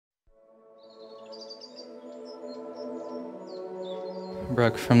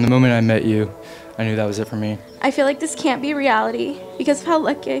Brooke, from the moment I met you, I knew that was it for me. I feel like this can't be reality because of how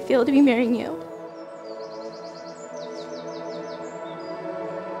lucky I feel to be marrying you.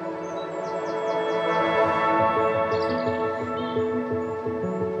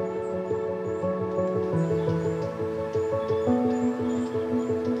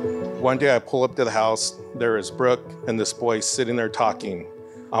 One day I pull up to the house, there is Brooke and this boy sitting there talking.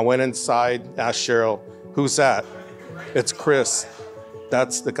 I went inside, asked Cheryl, "Who's that?" "It's Chris.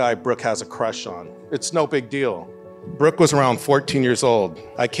 That's the guy Brooke has a crush on." It's no big deal. Brooke was around 14 years old.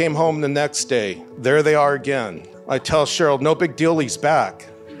 I came home the next day. There they are again. I tell Cheryl, "No big deal, he's back."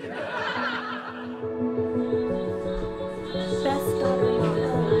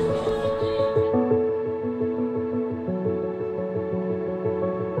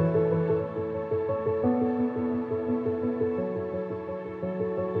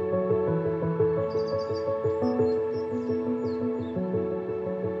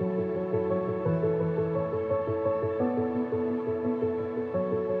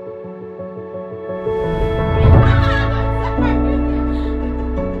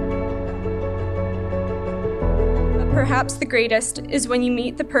 Perhaps the greatest is when you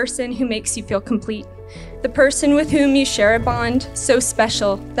meet the person who makes you feel complete. The person with whom you share a bond so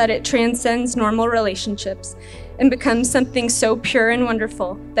special that it transcends normal relationships and becomes something so pure and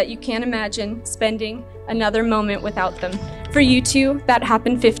wonderful that you can't imagine spending another moment without them. For you two, that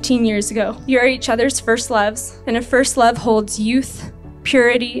happened 15 years ago. You are each other's first loves, and a first love holds youth,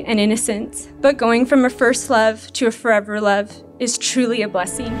 purity, and innocence. But going from a first love to a forever love is truly a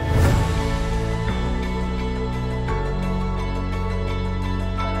blessing.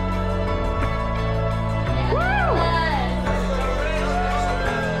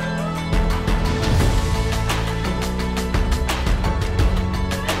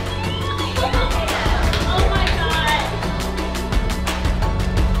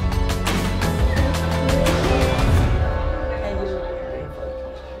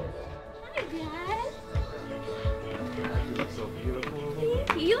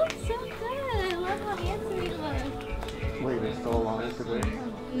 You look so good. I love how handsome you look. Wait, there's still a long way to go.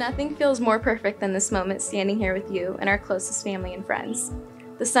 Nothing feels more perfect than this moment standing here with you and our closest family and friends.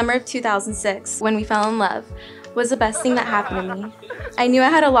 The summer of 2006, when we fell in love, was the best thing that happened to me. I knew I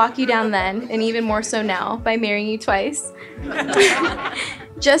had to lock you down then, and even more so now, by marrying you twice,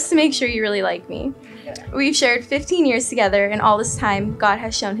 just to make sure you really like me. We've shared 15 years together, and all this time, God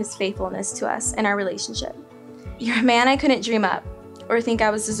has shown his faithfulness to us and our relationship. You're a man I couldn't dream up or think I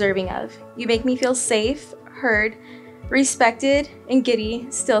was deserving of. You make me feel safe, heard, respected, and giddy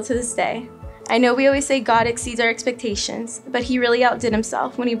still to this day. I know we always say God exceeds our expectations, but he really outdid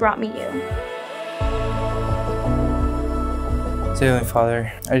himself when he brought me you. Heavenly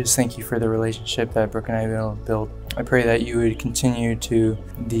Father, I just thank you for the relationship that Brooke and I have been able to build. I pray that you would continue to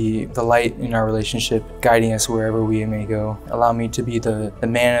the light in our relationship, guiding us wherever we may go. Allow me to be the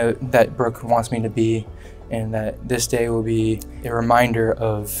man that Brooke wants me to be, and that this day will be a reminder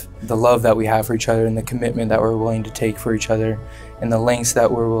of the love that we have for each other and the commitment that we're willing to take for each other and the lengths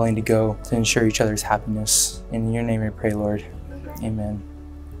that we're willing to go to ensure each other's happiness. In your name I pray, Lord. Amen.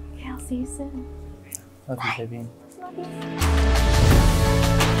 Okay, I'll see you soon. Love you, Vivian. Love you.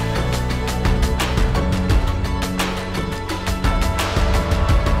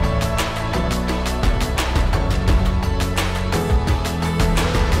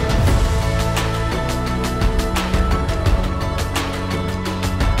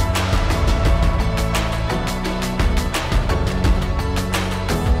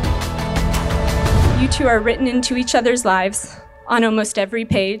 You two are written into each other's lives on almost every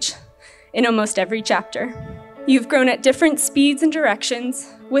page, in almost every chapter. You've grown at different speeds and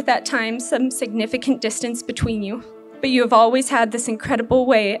directions, with at times some significant distance between you, but you have always had this incredible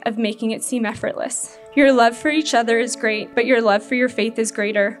way of making it seem effortless. Your love for each other is great, but your love for your faith is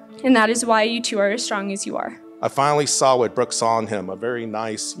greater, and that is why you two are as strong as you are. I finally saw what Brooke saw in him, a very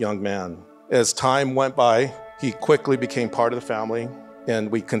nice young man. As time went by, he quickly became part of the family,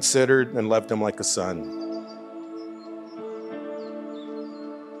 and we considered and loved him like a son.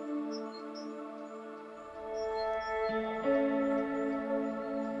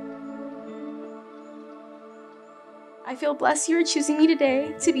 I feel blessed you are choosing me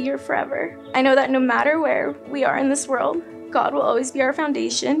today to be your forever. I know that no matter where we are in this world, God will always be our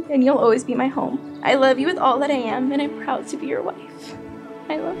foundation and you'll always be my home. I love you with all that I am and I'm proud to be your wife.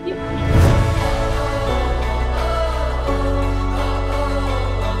 I love you.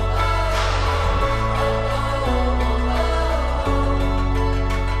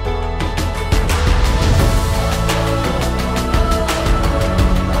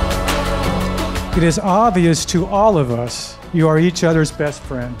 It is obvious to all of us you are each other's best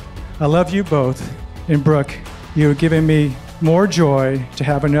friend. I love you both. And Brooke, you have given me more joy to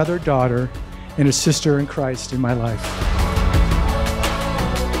have another daughter and a sister in Christ in my life.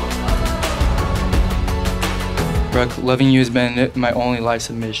 Brooke, loving you has been my only life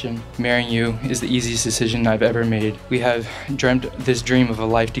submission. Marrying you is the easiest decision I've ever made. We have dreamt this dream of a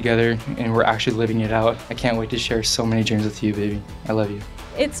life together, and we're actually living it out. I can't wait to share so many dreams with you, baby. I love you.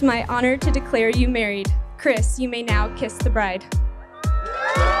 It's my honor to declare you married. Chris, you may now kiss the bride.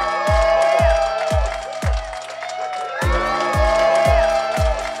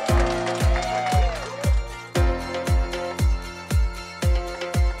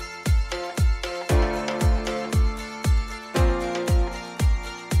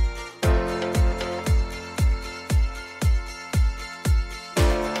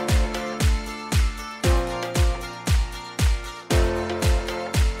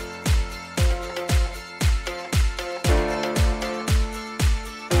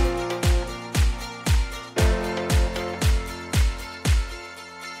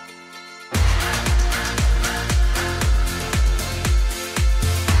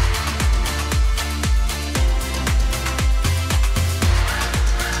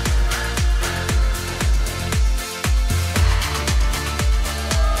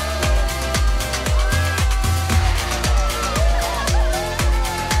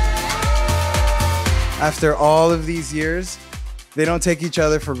 After all of these years, they don't take each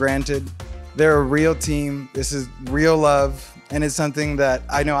other for granted. They're a real team. This is real love, and it's something that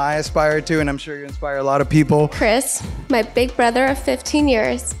I know I aspire to, and I'm sure you inspire a lot of people. Chris, my big brother of 15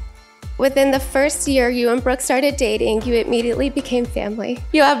 years. Within the first year you and Brooke started dating, you immediately became family.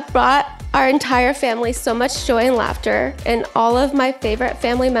 You have brought our entire family so much joy and laughter, and all of my favorite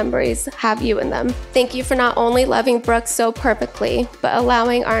family memories have you in them. Thank you for not only loving Brooke so perfectly, but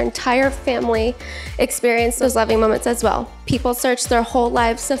allowing our entire family experience those loving moments as well. People search their whole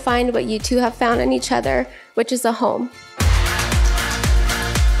lives to find what you two have found in each other, which is a home.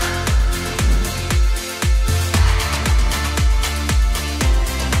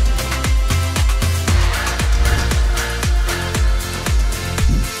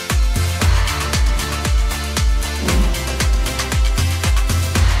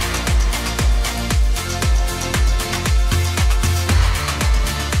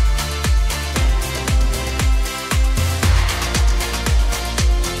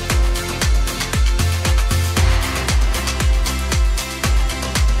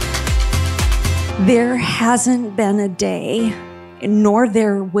 There hasn't been a day, nor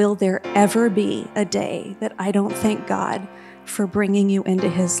will there ever be a day that I don't thank God for bringing you into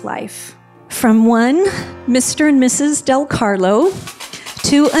his life. From one Mr. and Mrs. Del Carlo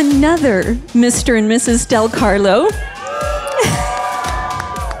to another Mr. and Mrs. Del Carlo,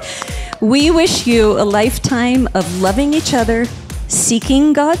 we wish you a lifetime of loving each other,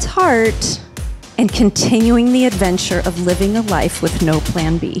 seeking God's heart, and continuing the adventure of living a life with no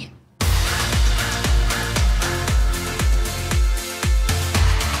plan B.